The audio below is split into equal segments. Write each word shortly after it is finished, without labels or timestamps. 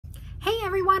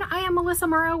everyone, I am Melissa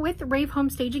Morrow with Rave Home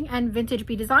Staging and Vintage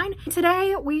Bee Design.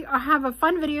 Today we have a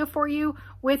fun video for you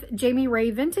with Jami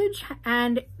Ray Vintage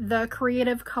and the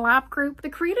Creative Collab group. The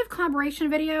creative collaboration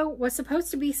video was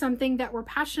supposed to be something that we're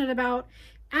passionate about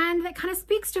and that kind of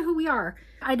speaks to who we are.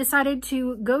 I decided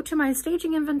to go to my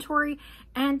staging inventory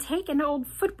and take an old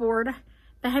footboard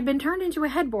that had been turned into a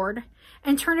headboard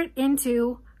and turn it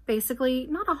into basically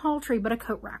not a hall tree but a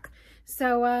coat rack.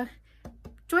 So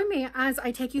join me as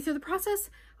I take you through the process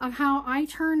of how I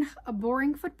turn a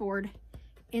boring footboard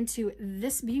into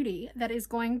this beauty that is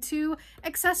going to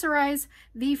accessorize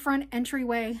the front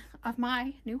entryway of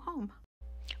my new home.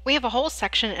 We have a whole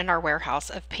section in our warehouse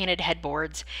of painted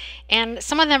headboards, and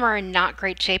some of them are in not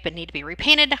great shape and need to be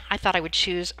repainted. I thought I would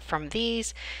choose from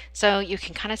these so you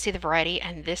can kind of see the variety,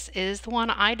 and this is the one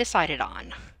I decided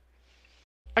on.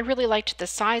 I really liked the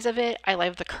size of it. I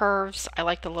love the curves. I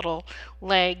like the little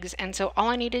legs. And so all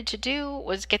I needed to do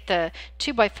was get the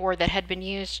 2x4 that had been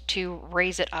used to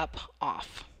raise it up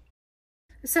off.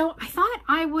 So I thought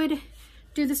I would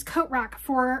do this coat rack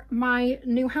for my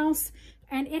new house,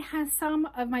 and it has some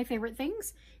of my favorite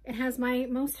things. It has my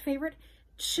most favorite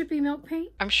chippy milk paint.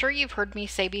 I'm sure you've heard me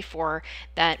say before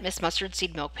that Miss Mustard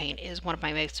Seed milk paint is one of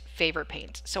my most favorite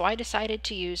paints. So I decided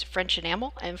to use French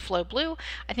enamel and Flow Blue.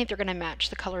 I think they're going to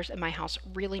match the colors in my house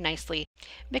really nicely.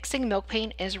 Mixing milk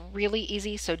paint is really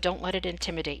easy, so don't let it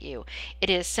intimidate you.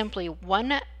 It is simply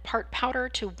 1 part powder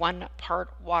to 1 part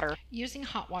water. Using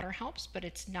hot water helps, but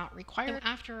it's not required. So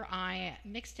after I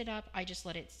mixed it up, I just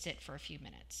let it sit for a few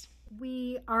minutes.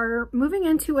 We are moving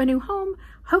into a new home.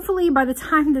 Hopefully by the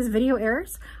time this video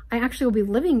airs, I actually will be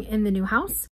living in the new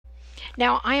house.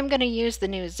 Now I am going to use the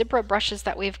new zebra brushes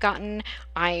that we've gotten.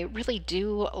 I really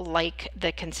do like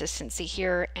the consistency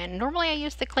here, and normally I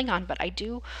use the Klingon, but I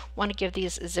do want to give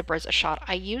these zebras a shot.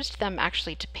 I used them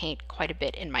actually to paint quite a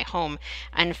bit in my home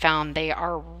and found they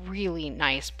are really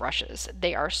nice brushes.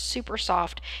 They are super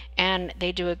soft and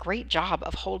they do a great job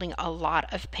of holding a lot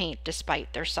of paint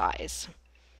despite their size.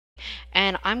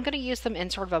 And I'm going to use them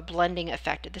in sort of a blending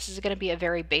effect. This is going to be a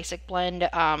very basic blend.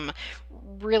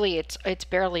 Really, it's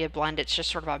barely a blend. It's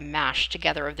just sort of a mash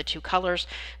together of the two colors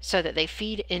so that they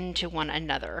feed into one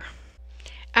another.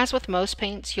 As with most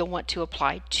paints, you'll want to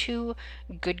apply 2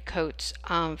 good coats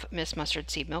of Miss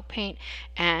Mustard Seed milk paint,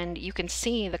 and you can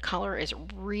see the color is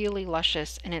really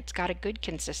luscious and it's got a good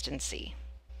consistency.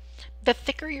 The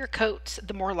thicker your coats,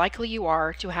 the more likely you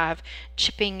are to have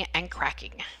chipping and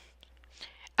cracking.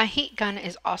 A heat gun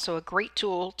is also a great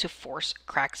tool to force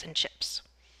cracks and chips.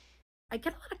 I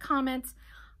get a lot of comments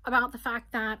about the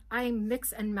fact that I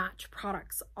mix and match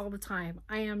products all the time.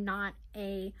 I am not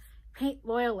a paint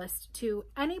loyalist to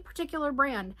any particular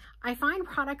brand. I find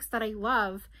products that I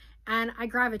love and I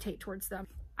gravitate towards them.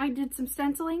 I did some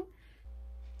stenciling.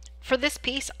 For this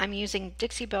piece, I'm using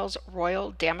Dixie Belle's Royal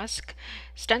Damask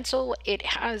stencil. It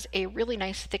has a really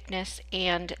nice thickness,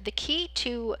 and the key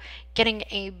to getting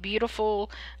a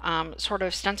beautiful sort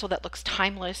of stencil that looks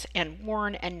timeless and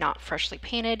worn and not freshly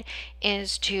painted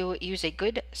is to use a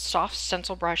good soft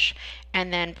stencil brush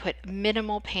and then put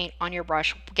minimal paint on your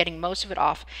brush, getting most of it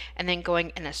off, and then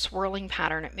going in a swirling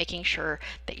pattern, making sure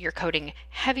that you're coating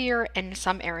heavier in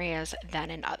some areas than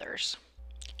in others.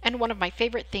 And one of my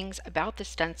favorite things about the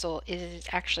stencil is it's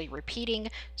actually repeating,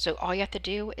 so all you have to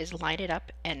do is line it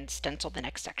up and stencil the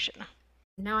next section.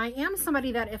 Now I am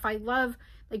somebody that if I love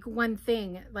like one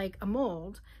thing, like a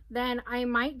mold, then I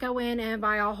might go in and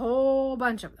buy a whole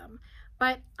bunch of them.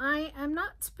 But I am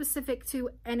not specific to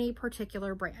any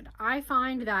particular brand. I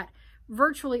find that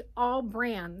virtually all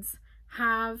brands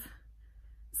have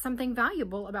something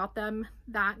valuable about them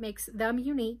that makes them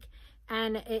unique,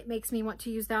 and it makes me want to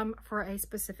use them for a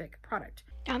specific product.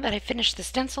 Now that I've finished the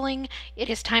stenciling, it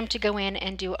is time to go in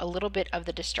and do a little bit of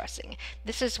the distressing.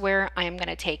 This is where I am going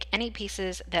to take any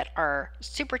pieces that are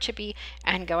super chippy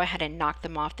and go ahead and knock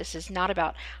them off. This is not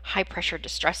about high pressure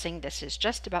distressing. This is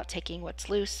just about taking what's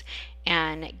loose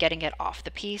and getting it off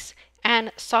the piece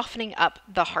and softening up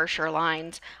the harsher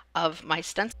lines of my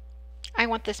stencil. I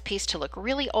want this piece to look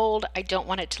really old. I don't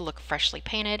want it to look freshly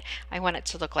painted. I want it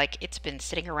to look like it's been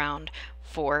sitting around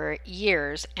for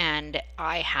years and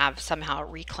I have somehow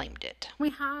reclaimed it.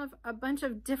 We have a bunch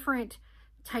of different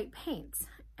type paints,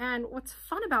 and what's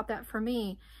fun about that for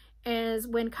me is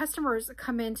when customers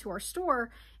come into our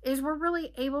store is we're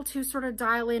really able to sort of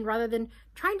dial in rather than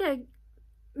trying to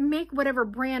make whatever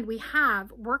brand we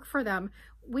have work for them.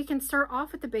 We can start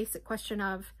off with the basic question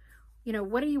of, you know,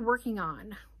 what are you working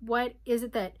on? What is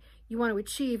it that you want to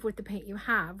achieve with the paint you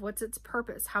have? What's its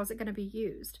purpose? How's it going to be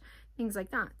used? Things like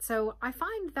that. So I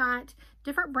find that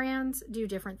Different brands do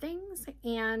different things,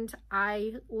 and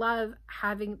I love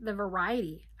having the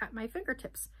variety at my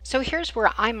fingertips. So here's where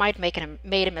I might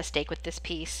made a mistake with this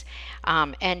piece.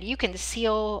 And you can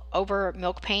seal over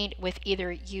milk paint with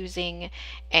either using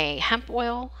a hemp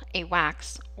oil, a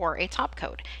wax, or a top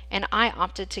coat. And I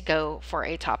opted to go for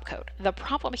a top coat. The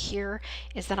problem here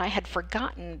is that I had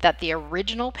forgotten that the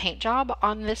original paint job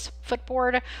on this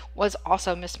footboard was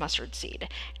also Miss Mustard Seed.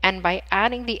 And by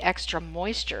adding the extra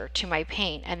moisture to my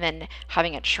paint and then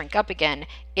having it shrink up again,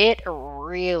 it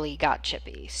really got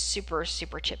chippy, super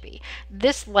chippy.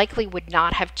 This likely would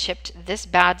not have chipped this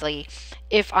badly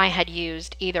if I had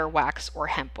used either wax or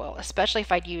hemp oil, especially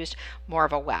if I'd used more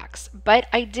of a wax, but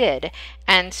I did.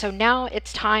 And so now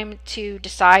it's time to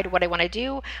decide what I want to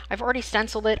do. I've already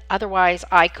stenciled it. Otherwise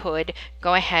I could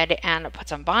go ahead and put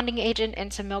some bonding agent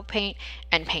and some milk paint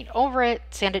and paint over it,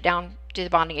 sand it down, do the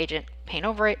bonding agent, paint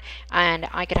over it, and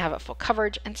I could have it full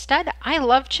coverage. Instead, I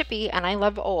love chippy and I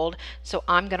love old, so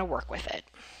I'm going to work with it.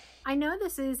 I know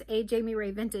this is a Jami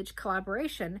Ray Vintage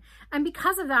collaboration, and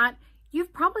because of that,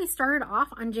 you've probably started off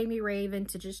on Jami Ray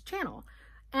Vintage's channel,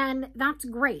 and that's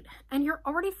great. And you're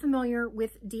already familiar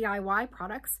with DIY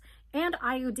products and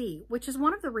IOD, which is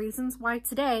one of the reasons why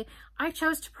today I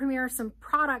chose to premiere some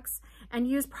products and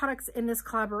use products in this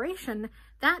collaboration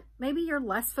that maybe you're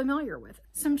less familiar with.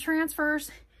 Some transfers,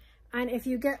 and if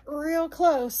you get real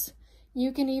close,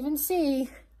 you can even see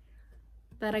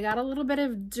that I got a little bit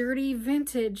of dirty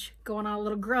vintage going on, a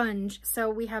little grunge. So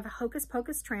we have Hokus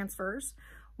Pokus Transfers.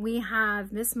 We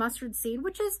have Miss Mustard Seed,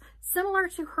 which is similar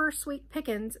to her Sweet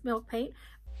Pickins milk paint.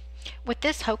 With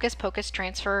this Hokus Pokus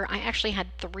transfer, I actually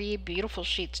had 3 beautiful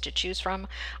sheets to choose from.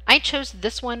 I chose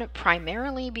this one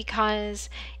primarily because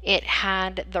it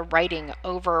had the writing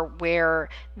over where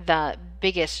the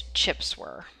biggest chips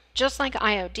were. Just like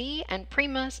IOD and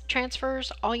Prima transfers,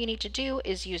 all you need to do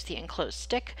is use the enclosed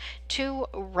stick to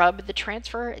rub the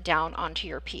transfer down onto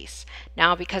your piece.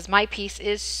 Now, because my piece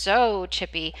is so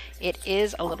chippy, it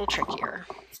is a little trickier.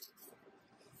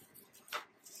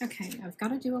 Okay, I've got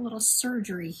to do a little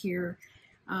surgery here.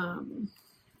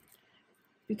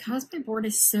 Because my board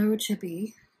is so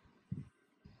chippy.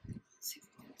 Let's see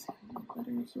if I can get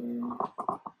better here.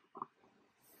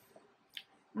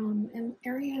 In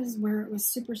areas where it was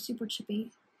super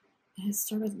chippy, it has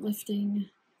started lifting.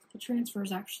 The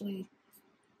transfers actually,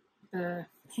 the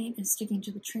paint is sticking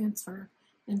to the transfer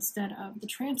instead of the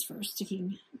transfer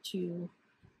sticking to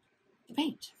the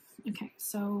paint. Okay,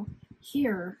 so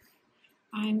here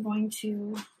I'm going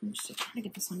to, I'm just trying to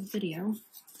get this on video,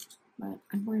 but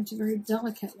I'm going to very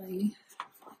delicately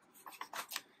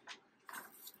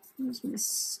use my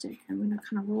stick. I'm going to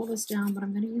kind of roll this down, but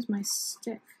I'm going to use my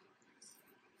stick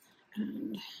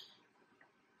and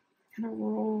kind of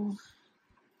roll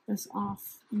this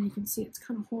off, and you can see it's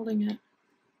kind of holding it.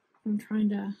 I'm trying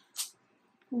to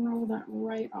roll that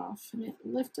right off, and it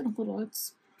lifted a little.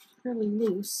 It's fairly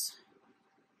loose.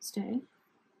 Stay.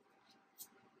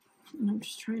 And I'm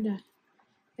just trying to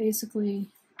basically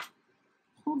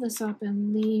hold this up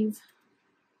and leave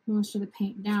most of the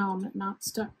paint down, not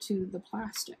stuck to the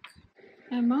plastic.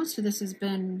 And most of this has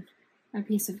been a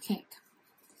piece of cake.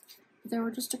 There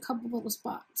were just a couple little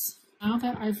spots. Now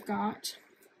that I've got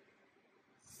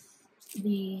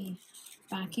the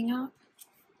backing up,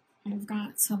 I've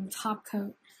got some top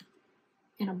coat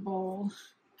in a bowl,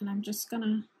 and I'm just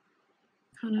gonna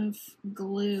kind of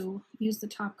glue, use the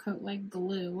top coat like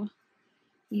glue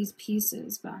these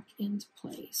pieces back into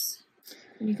place.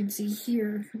 And you can see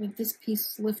here that this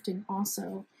piece is lifting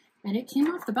also, and it came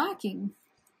off the backing,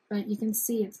 but you can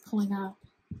see it's pulling up.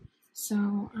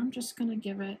 So I'm just gonna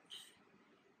give it,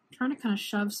 trying to kind of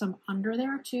shove some under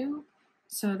there too,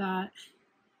 so that,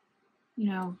 you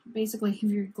know, basically if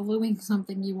you're gluing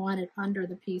something, you want it under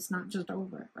the piece, not just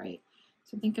over it, right?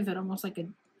 So think of it almost like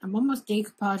I'm almost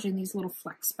decoupaging these little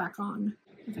flecks back on.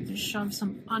 If I can shove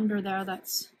some under there,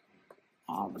 that's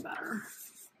all the better.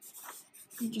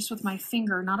 And just with my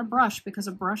finger, not a brush, because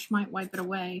a brush might wipe it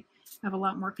away. I have a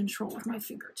lot more control with my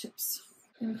fingertips.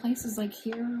 In places like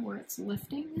here where it's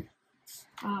lifting,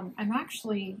 I've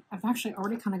actually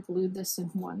already kind of glued this in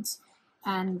once,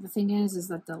 and the thing is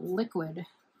that the liquid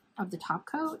of the top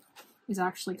coat is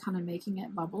actually kind of making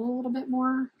it bubble a little bit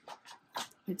more.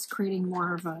 It's creating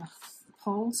more of a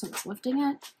pull, so it's lifting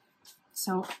it.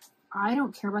 So I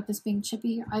don't care about this being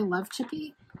chippy. I love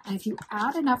chippy, and if you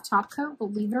add enough top coat,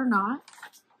 believe it or not,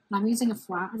 and I'm using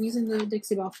the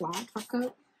Dixie Belle flat top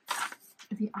coat.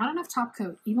 If you add enough top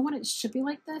coat, even when it's chippy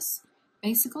like this,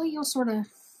 basically you'll sort of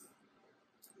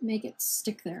make it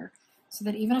stick there, so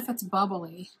that even if it's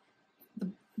bubbly,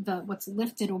 the what's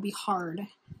lifted will be hard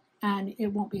and it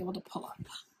won't be able to pull up.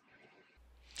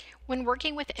 When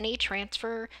working with any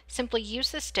transfer, simply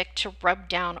use the stick to rub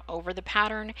down over the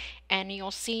pattern and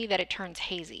you'll see that it turns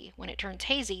hazy. When it turns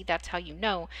hazy, that's how you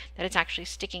know that it's actually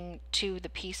sticking to the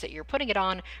piece that you're putting it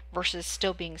on versus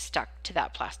still being stuck to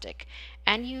that plastic.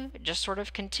 And you just sort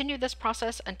of continue this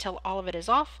process until all of it is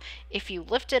off. If you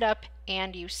lift it up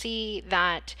and you see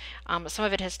that some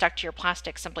of it has stuck to your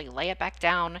plastic, simply lay it back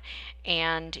down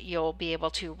and you'll be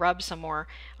able to rub some more,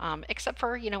 except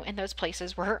for, in those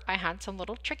places where I had some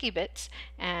little tricky bits,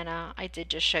 and I did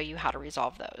just show you how to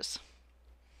resolve those.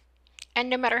 And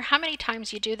no matter how many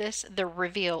times you do this, the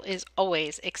reveal is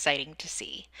always exciting to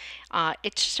see.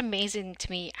 It's just amazing to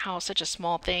me how such a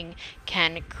small thing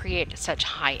can create such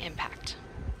high impact.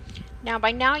 Now,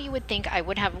 by now you would think I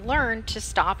would have learned to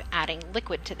stop adding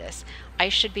liquid to this. I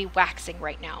should be waxing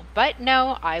right now, but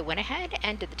no, I went ahead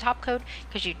and did the top coat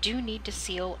because you do need to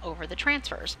seal over the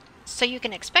transfers. So you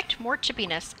can expect more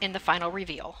chippiness in the final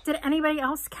reveal. Did anybody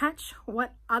else catch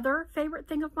what other favorite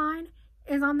thing of mine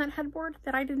is on that headboard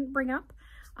that I didn't bring up?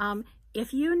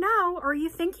 If you know, or you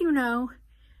think you know,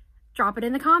 drop it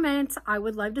in the comments. I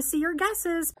would love to see your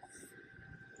guesses.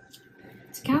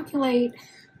 To calculate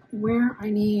where I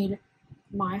need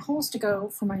my holes to go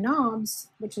for my knobs,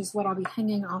 which is what I'll be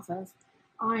hanging off of,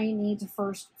 I need to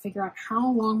first figure out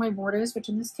how long my board is, which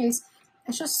in this case,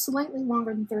 it's just slightly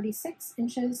longer than 36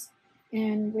 inches,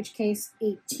 in which case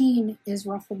 18 is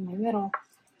roughly my middle.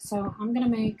 So I'm going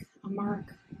to make a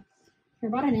mark here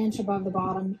about an inch above the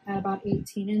bottom at about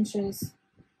 18 inches.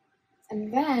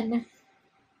 And then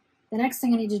the next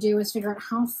thing I need to do is figure out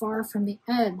how far from the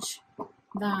edge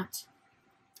that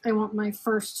I want my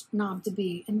first knob to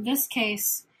be. In this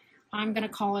case, I'm going to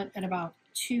call it at about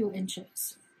 2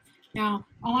 inches. Now,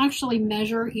 I'll actually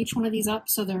measure each one of these up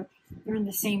so they're in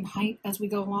the same height as we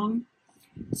go along.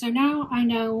 So now I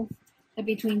know that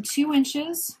between 2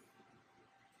 inches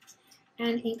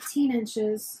and 18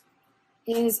 inches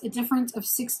is a difference of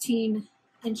 16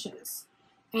 inches.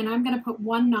 And I'm going to put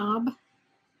one knob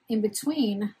in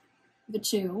between the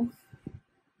two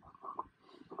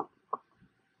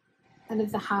and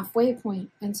at the halfway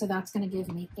point, and so that's going to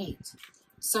give me 8.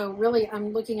 So really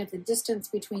I'm looking at the distance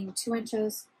between 2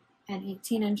 inches and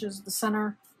 18 inches at the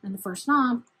center and the first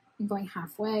knob, and going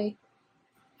halfway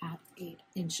at 8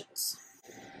 inches.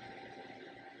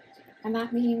 And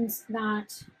that means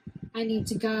that I need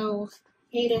to go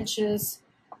 8 inches,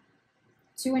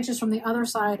 2 inches from the other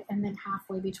side, and then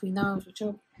halfway between those, which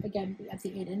will again be at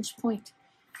the 8-inch point,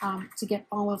 to get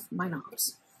all of my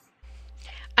knobs.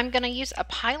 I'm going to use a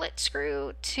pilot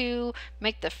screw to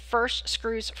make the first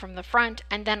screws from the front,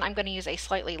 and then I'm going to use a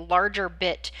slightly larger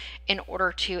bit in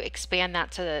order to expand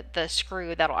that so that the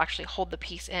screw that'll actually hold the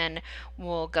piece in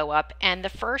will go up. And the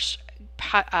first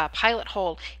pilot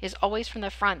hole is always from the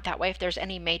front. That way if there's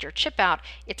any major chip out,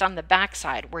 it's on the back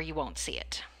side where you won't see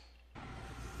it.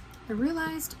 I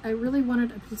realized I really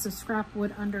wanted a piece of scrap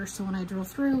wood under so when I drill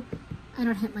through, I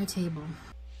don't hit my table.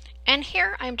 And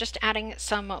here I'm just adding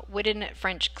some wooden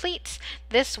French cleats.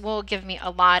 This will give me a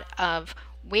lot of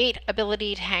weight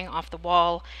ability to hang off the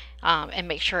wall and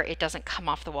make sure it doesn't come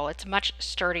off the wall. It's much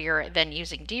sturdier than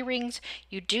using D-rings.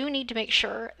 You do need to make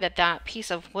sure that that piece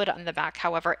of wood on the back,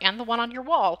 however, and the one on your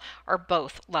wall are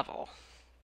both level.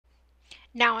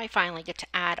 Now I finally get to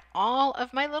add all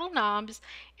of my little knobs,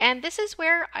 and this is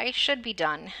where I should be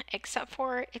done, except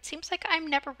for it seems like I'm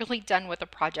never really done with a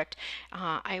project.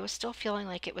 I was still feeling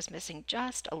like it was missing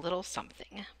just a little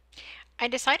something. I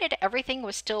decided everything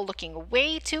was still looking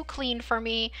way too clean for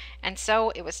me, and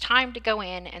so it was time to go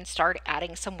in and start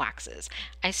adding some waxes.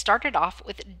 I started off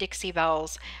with Dixie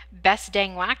Belle's Best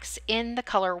Dang Wax in the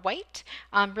color white.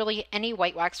 Really any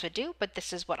white wax would do, but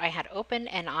this is what I had open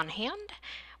and on hand.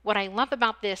 What I love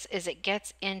about this is it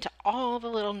gets into all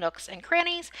the little nooks and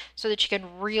crannies so that you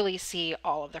can really see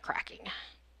all of the cracking.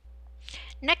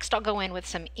 Next, I'll go in with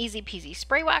some easy peasy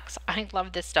spray wax. I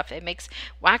love this stuff. It makes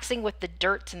waxing with the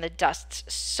dirts and the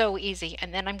dusts so easy.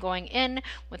 And then I'm going in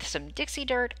with some Dixie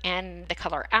dirt and the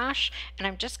color ash, and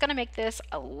I'm just going to make this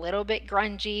a little bit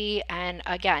grungy. And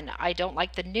again, I don't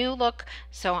like the new look,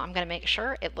 so I'm going to make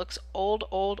sure it looks old,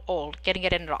 getting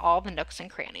it into all the nooks and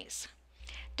crannies.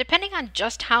 Depending on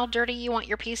just how dirty you want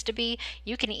your piece to be,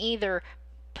 you can either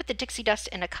put the Dixie Dust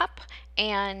in a cup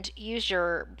and use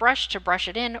your brush to brush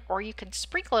it in, or you can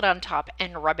sprinkle it on top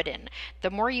and rub it in.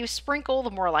 The more you sprinkle, the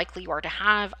more likely you are to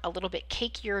have a little bit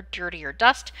cakier, dirtier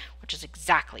dust, which is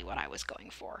exactly what I was going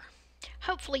for.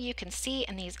 Hopefully you can see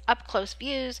in these up-close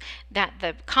views that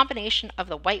the combination of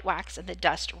the white wax and the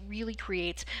dust really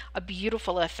creates a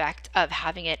beautiful effect of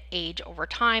having it age over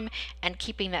time, and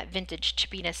keeping that vintage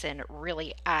chippiness in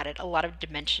really added a lot of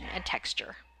dimension and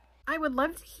texture. I would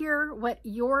love to hear what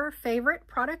your favorite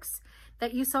products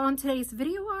that you saw in today's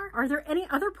video are. Are there any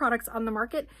other products on the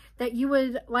market that you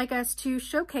would like us to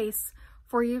showcase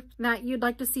for you, that you'd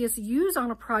like to see us use on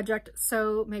a project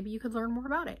so maybe you could learn more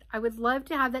about it? I would love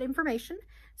to have that information,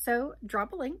 so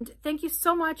drop a link. Thank you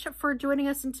so much for joining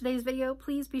us in today's video.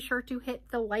 Please be sure to hit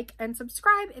the like and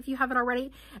subscribe if you haven't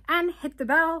already, and hit the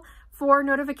bell for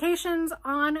notifications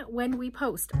on when we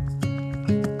post.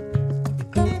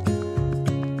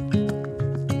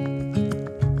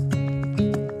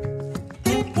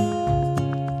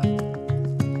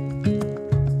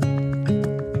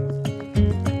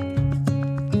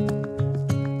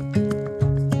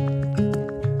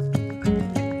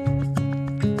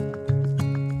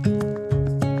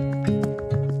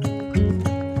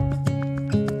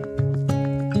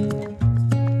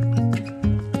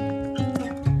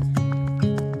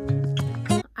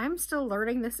 Still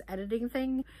learning this editing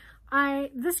thing.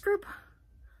 This group,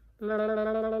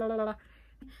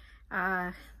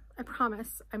 I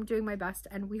promise I'm doing my best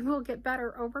and we will get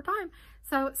better over time.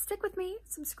 So stick with me,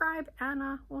 subscribe,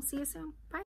 and we'll see you soon. Bye.